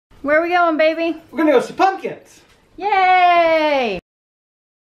Where are we going, baby? We're gonna go see pumpkins. Yay!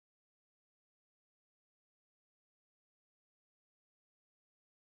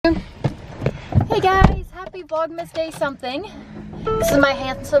 Hey guys, happy Vlogmas Day something. This is my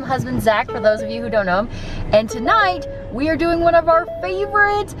handsome husband Zach, for those of you who don't know him. And tonight, we are doing one of our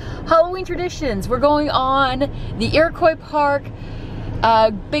favorite Halloween traditions. We're going on the Iroquois Park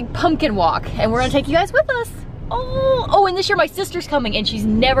big pumpkin walk, and we're gonna take you guys with us. Oh, and this year my sister's coming and she's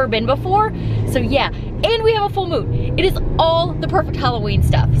never been before. So yeah, and we have a full moon. It is all the perfect Halloween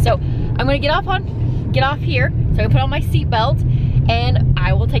stuff. So I'm gonna get off here, so I can put on my seatbelt, and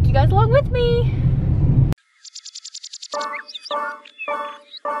I will take you guys along with me.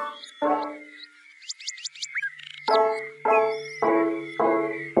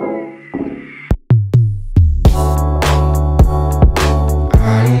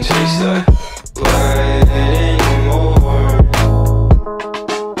 I don't taste the blood anymore.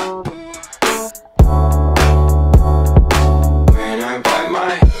 When I bite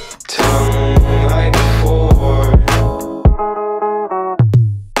my tongue like before,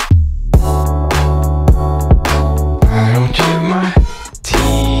 I don't chip my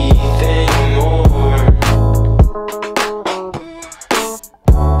teeth anymore.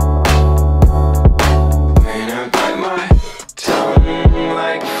 When I bite my tongue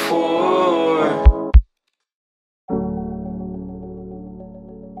like before.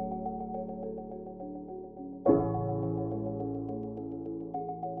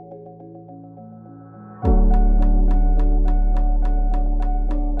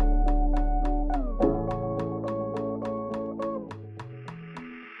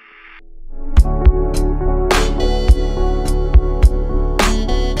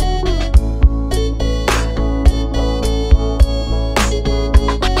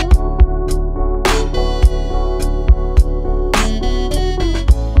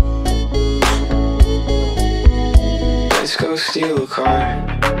 Let's go steal a car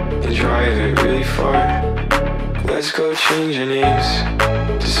and drive it really far. Let's go change our names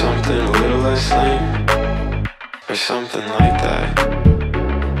to something a little less lame, or something like that.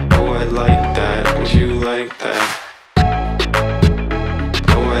 Oh, I'd like that. Would you like that?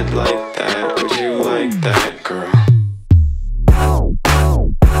 Oh, I'd like that. Would you like that, girl?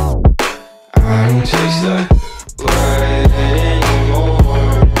 I don't taste the blood anymore.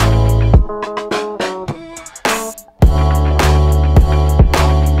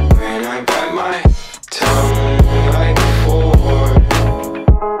 When I bite my tongue like before,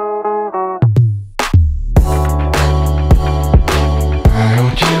 I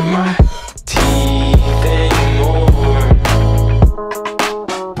don't chip my teeth anymore.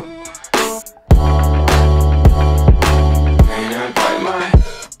 When I bite my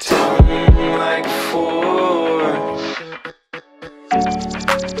tongue like before.